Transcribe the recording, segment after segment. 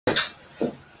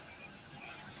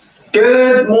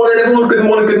Good morning, everyone. Good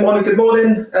morning, good morning, good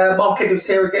morning. Mark Edwards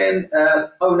here again,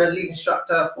 owner and lead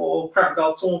instructor for Krav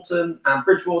Maga Taunton and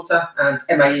Bridgwater and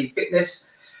MAE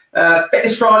Fitness.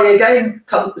 Fitness Friday again,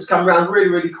 it's come around really,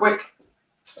 really quick.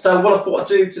 So what I thought I'd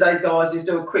do today, guys, is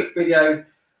do a quick video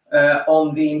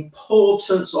on the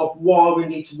importance of why we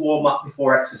need to warm up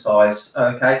before exercise,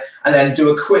 okay? And then do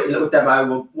a quick little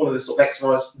demo of one of the sort of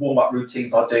exercise warm-up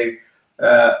routines I do,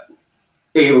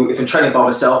 if I'm training by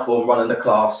myself or running a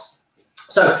class.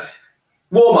 So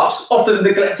warm-ups often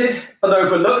neglected and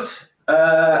overlooked,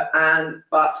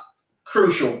 but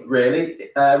crucial, really,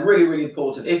 really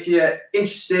important. If you're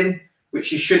interested in,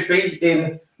 which you should be,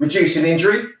 in reducing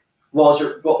injury whilst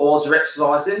you're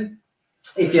exercising,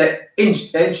 if you're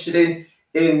interested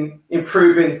in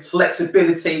improving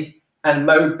flexibility and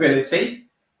mobility,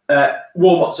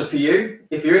 warm-ups are for you.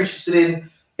 If you're interested in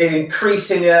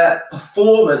increasing your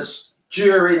performance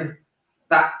during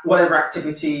that whatever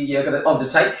activity you're going to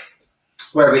undertake,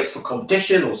 whether it's for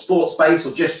competition or sports space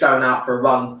or just going out for a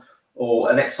run or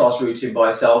an exercise routine by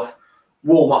yourself,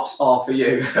 warm-ups are for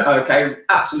you. Okay,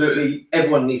 absolutely,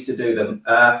 everyone needs to do them.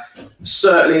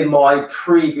 Certainly in my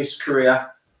previous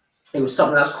career, it was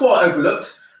something that's quite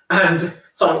overlooked, and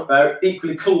some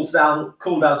equally cool-downs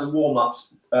and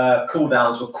warm-ups,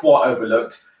 cool-downs were quite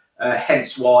overlooked,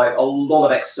 hence why a lot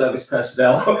of ex-service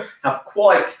personnel have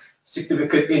quite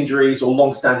significant injuries or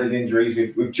long-standing injuries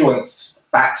with joints,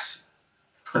 backs,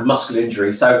 and muscular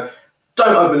injuries. So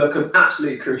don't overlook them.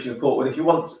 Absolutely crucially important. If you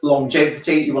want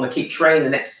longevity, you want to keep training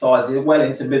and exercising well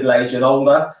into middle age and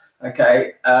older,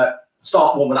 okay,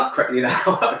 start warming up correctly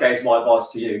now. Okay, is my advice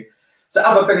to you. So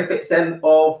other benefits then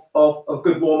of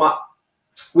good warm-up,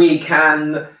 we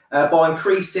can, by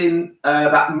increasing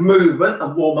that movement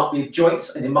and warm up your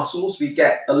joints and your muscles, we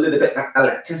get a little bit of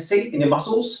elasticity in your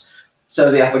muscles, so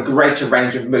they have a greater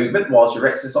range of movement whilst you're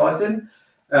exercising.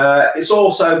 It's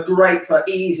also great for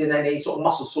easing any sort of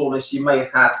muscle soreness you may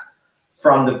have had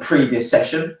from the previous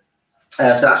session.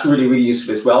 So that's really, really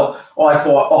useful as well. I quite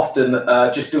often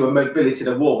just do a mobility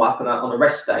to warm up on a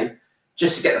rest day,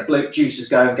 just to get the blood juices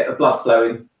going, get the blood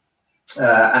flowing,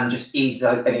 and just ease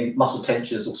any muscle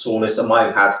tensions or soreness I might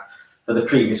have had for the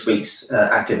previous week's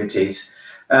activities.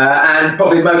 And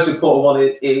probably the most important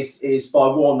one is by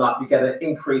warming up, you get an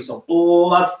increase of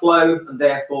blood flow and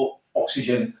therefore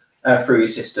oxygen through your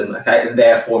system, okay, and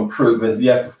therefore improving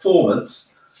your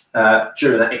performance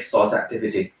during that exercise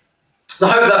activity. So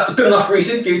I hope that's a good enough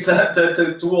reason for you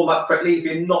to warm up correctly. If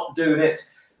you're not doing it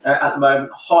at the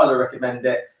moment, highly recommend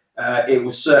it. It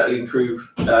will certainly improve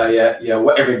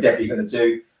whatever endeavour you're going to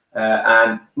do,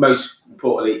 and most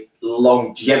importantly,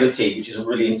 longevity, which is I'm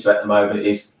really into at the moment,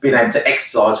 is being able to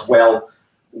exercise well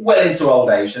into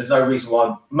old age. There's no reason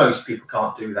why most people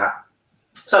can't do that.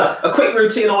 So a quick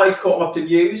routine I quite often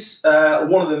use,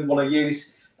 one of them want to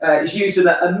use, is using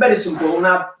a medicine ball.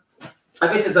 Now,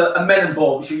 this is a medicine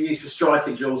ball which you use for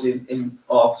striking drills in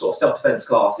our sort of self-defense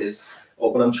classes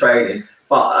or when I'm training.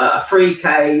 But a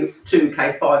 3K,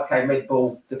 2K, 5K med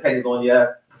ball, depending on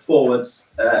your performance,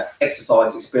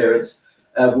 exercise experience,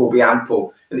 will be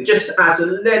ample. And it just adds a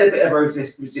little bit of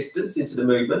resistance into the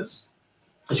movements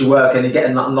as you work and you get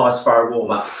a nice thorough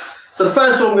warm up. So the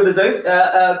first one I'm going to do,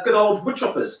 good old wood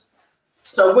choppers.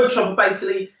 So a wood chopper,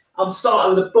 basically, I'm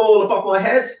starting with a ball above my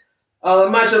head.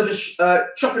 Imagine I'm just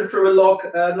chopping through a log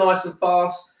nice and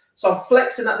fast. So I'm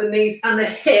flexing at the knees and the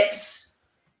hips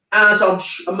as I'm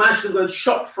imagining I'm going to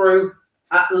chop through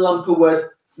at the lump of wood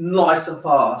nice and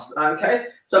fast, okay?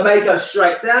 So I may go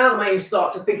straight down, I may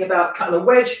start to think about cutting a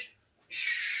wedge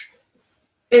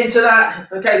into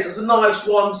that, okay? So it's a nice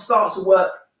one, starts to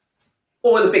work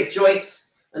all the big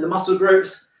joints and the muscle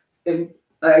groups in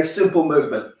a simple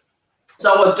movement.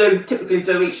 So I would typically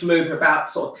do each movement about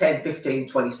sort of 10, 15,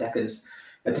 20 seconds,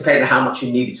 depending on how much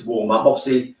you need to warm up.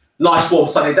 Obviously, nice warm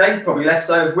sunny day, probably less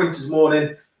so. Winter's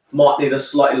morning, might need a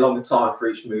slightly longer time for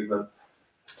each movement.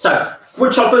 So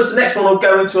wood choppers, the next one I'll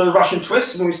go into a Russian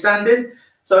twist when we're standing.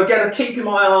 So again, I'm keeping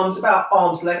my arms about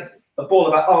arm's length, a ball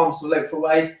about arm's length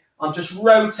away. I'm just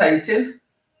rotating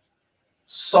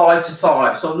side to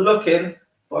side. So I'm looking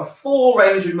for a full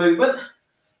range of movement.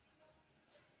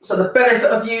 So the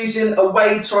benefit of using a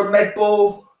weight or a med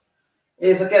ball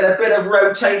is, again, a bit of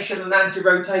rotation and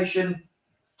anti-rotation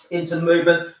into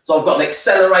movement. So I've got to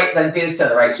accelerate, then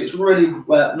decelerate. So it's really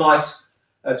nice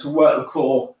to work the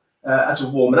core as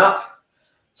we're warming up.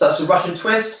 So that's a Russian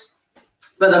twist.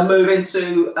 Then I move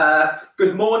into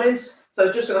good mornings.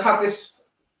 So just going to have this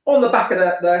on the back of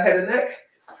the head and neck.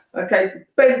 Okay,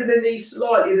 bending the knees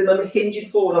slightly, then I'm hinging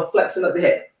forward, I'm flexing at the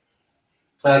hip.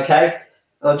 Okay,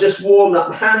 I'm just warming up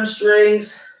the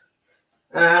hamstrings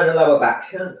and the lower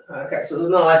back. Okay, so there's a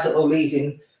nice little lead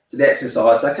in to the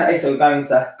exercise. Okay, so we're going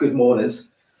to good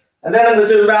mornings. And then I'm going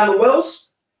to do around the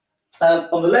whirls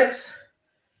on the legs.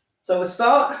 So we'll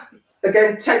start,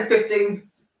 again, 10, 15,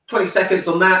 20 seconds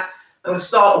on that. I'm going to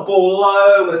start the ball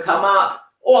low, I'm going to come up,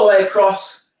 all the way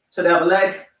across to the other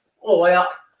leg, all the way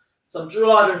up. So I'm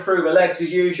driving through the legs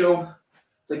as usual.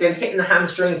 So again, hitting the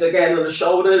hamstrings again on the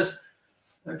shoulders.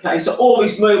 Okay, so all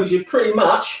these movements, you're pretty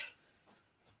much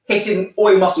hitting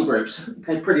all your muscle groups.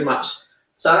 Okay, pretty much.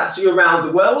 So that's your around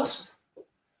the whirls.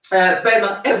 Then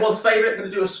everyone's favourite, going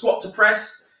to do a squat to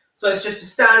press. So it's just a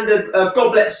standard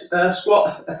goblet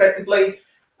squat, effectively.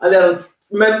 And then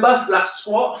remember, that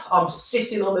squat, I'm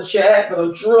sitting on the chair, but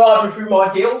I'm driving through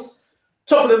my heels.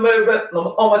 Top of the movement, I'm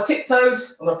on my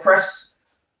tiptoes, I'm going to press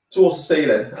towards the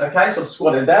ceiling. Okay, so I'm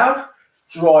squatting down,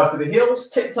 drive through the heels,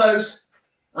 tiptoes,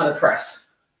 and a press.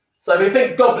 So if you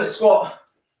think goblet squat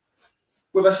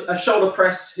with a shoulder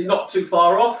press, you're not too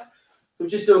far off. We'll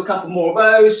just do a couple more of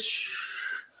those.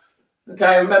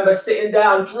 Okay, remember sitting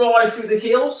down, drive through the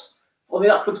heels on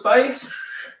the upward face,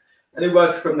 and then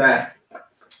work from there.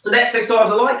 The next exercise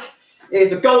I like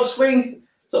is a golf swing.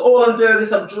 So all I'm doing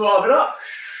is I'm driving up,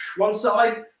 one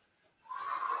side,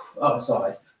 other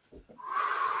side,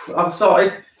 other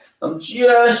side. I'm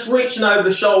just reaching over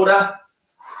the shoulder,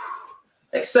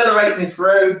 accelerating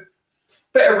through,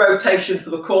 bit of rotation for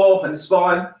the core and the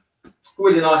spine,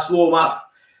 really nice warm up,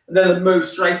 and then I move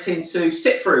straight into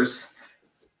sit throughs.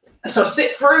 So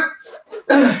sit through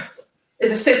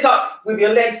is a sit up with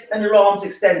your legs and your arms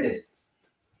extended.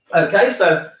 Okay,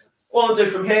 so what I'll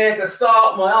do from here, I'm going to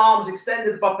start my arms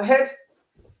extended above the head,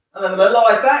 and I'm going to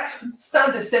lie back,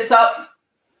 standard sit up,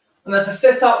 and as I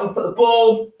sit up, and put the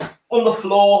ball on the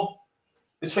floor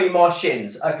between my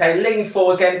shins. Okay, lean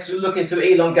forward again because we're looking to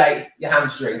elongate your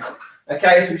hamstrings.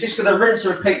 Okay, so we're just going to rinse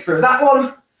and repeat through that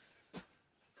one.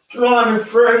 Driving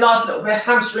through, nice little bit of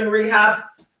hamstring rehab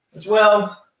as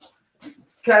well.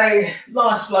 Okay,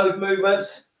 nice flow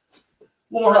movements.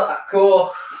 Warm up that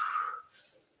core.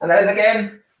 And then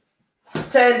again,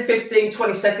 10, 15,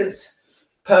 20 seconds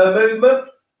per movement.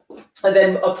 And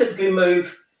then I'll typically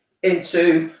move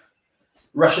into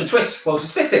Russian twist whilst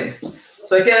we're sitting.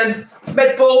 So again,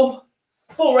 med ball,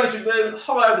 full range of movement,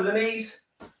 high over the knees,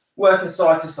 working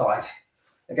side to side.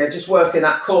 Again, just working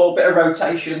that core, bit of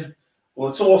rotation or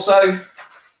the torso.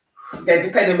 Again,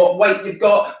 depending on what weight you've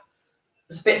got,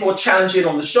 it's a bit more challenging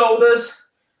on the shoulders.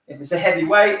 If it's a heavy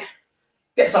weight,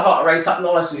 gets the heart rate up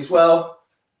nicely as well.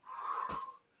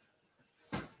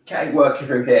 Okay, working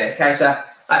through here. Okay, so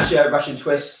that's your Russian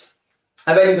twist.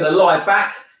 And then I'm going to lie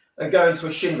back and go into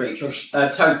a shin reach or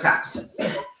toe taps.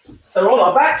 So we're on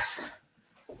our backs,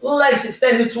 legs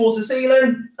extended towards the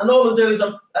ceiling, and all I'm doing is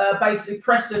I'm basically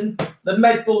pressing the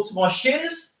med ball to my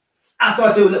shins as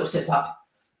I do a little sit up.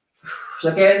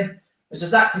 So again, it's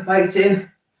just activating,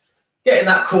 getting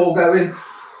that core going, a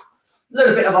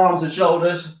little bit of arms and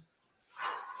shoulders.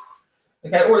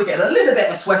 Okay, already getting a little bit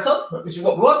of a sweat on, which is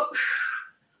what we want.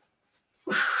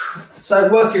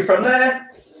 So working from there,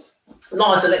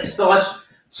 nice little exercise,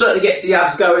 certainly gets the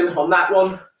abs going on that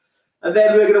one. And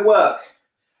then we're going to work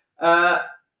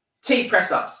T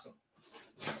press ups.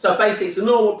 So basically it's a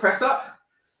normal press up,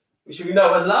 which you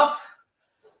know and love.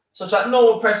 So it's that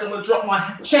normal press, I'm going to drop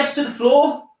my chest to the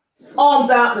floor,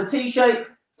 arms out in a T shape,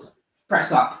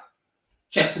 press up.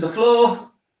 Chest to the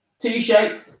floor, T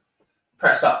shape,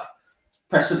 press up.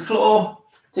 Press to the floor,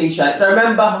 T shape. So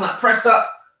remember on that press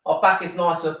up, our back is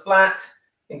nice and flat,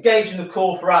 engaging the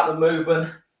core throughout the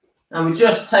movement, and we're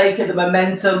just taking the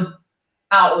momentum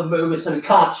out of the movement so we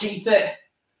can't cheat it.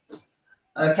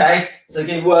 Okay, so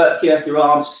again, work here, your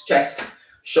arms, chest,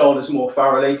 shoulders more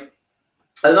thoroughly.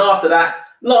 And after that,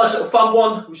 nice little fun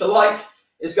one, which I like,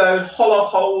 is going hollow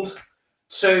hold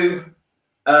to,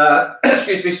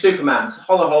 excuse me, Supermans.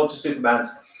 Hollow hold to Supermans.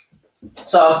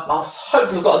 So I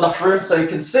hopefully I've got enough room so you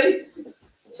can see.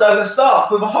 So I'm going to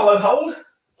start with a hollow hold.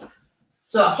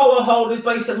 So a hollow hold is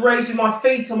basically raising my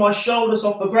feet and my shoulders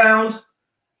off the ground.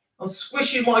 I'm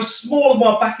squishing my small of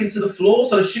my back into the floor,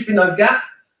 so there should be no gap.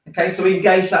 Okay, so we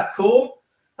engage that core.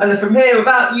 And then from here,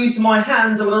 without using my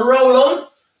hands, I'm going to roll on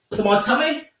to my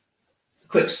tummy.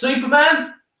 Quick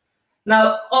Superman.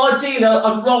 Now, ideally,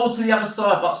 I'd roll to the other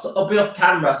side, but I'll be off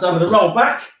camera. So I'm going to roll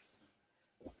back,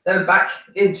 then back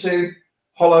into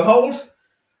hollow hold.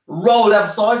 Roll the other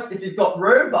side if you've got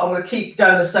room, but I'm going to keep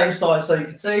going the same side so you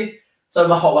can see. So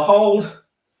my hollow hold,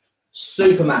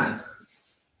 Superman.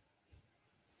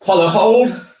 Hollow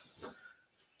hold,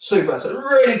 super. So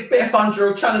really bit of fun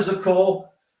drill, challenge the core.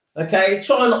 Okay,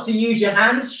 try not to use your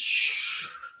hands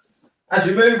as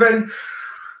you're moving.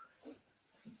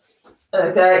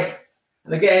 Okay,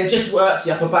 And again, just work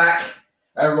the upper back,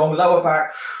 lower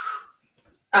back,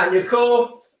 and your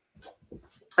core.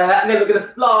 And then we're going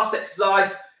to last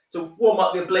exercise to warm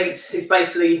up your obliques. It's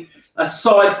basically a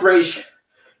side bridge,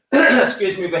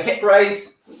 excuse me, with a hip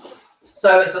raise.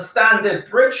 So it's a standard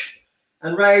bridge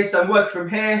and raise. So I'm working from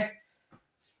here,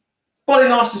 body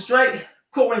nice and straight,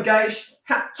 core engaged,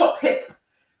 top hip.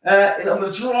 I'm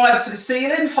going to drive to the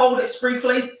ceiling, hold it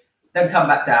briefly, then come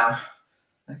back down.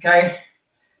 Okay,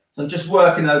 so I'm just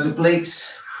working those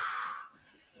obliques.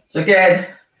 So again,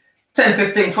 10,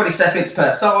 15, 20 seconds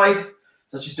per side.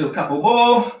 So let's just do a couple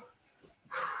more.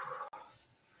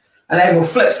 And then we'll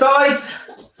flip sides.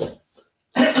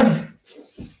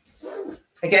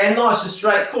 Again, nice and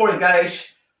straight, core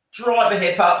engaged, drive the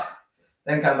hip up,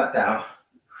 then come back down.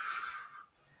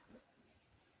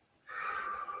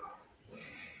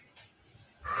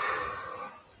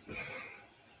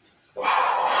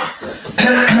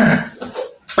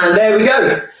 And there we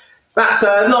go. That's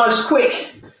a nice,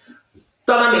 quick,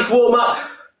 dynamic warm-up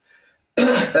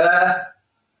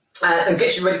and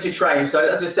gets you ready to train. So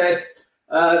as I said,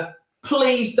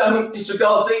 please don't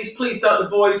disregard these. Please don't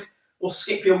avoid or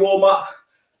skip your warm-up.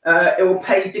 It will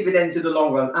pay dividends in the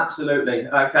long run, absolutely.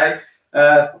 Okay,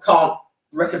 can't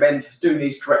recommend doing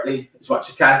these correctly as much as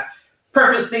you can.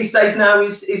 Preference these days now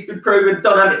is been proven.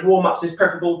 Dynamic warm-ups is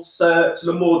preferable to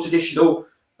the more traditional,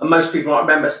 and most people might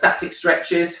remember, static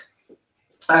stretches.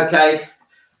 Okay,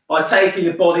 by taking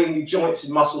your body and your joints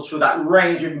and muscles through that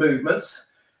range of movements,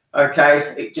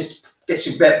 okay, it just gets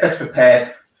you better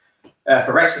prepared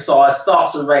for exercise.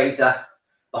 Starts to raise the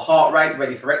heart rate,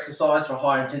 ready for exercise for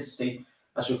higher intensity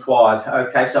as required.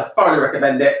 Okay, so I thoroughly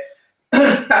recommend it.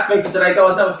 That's me for today,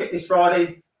 guys. Another Fitness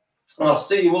Friday, and I'll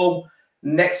see you all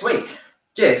next week.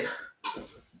 Cheers.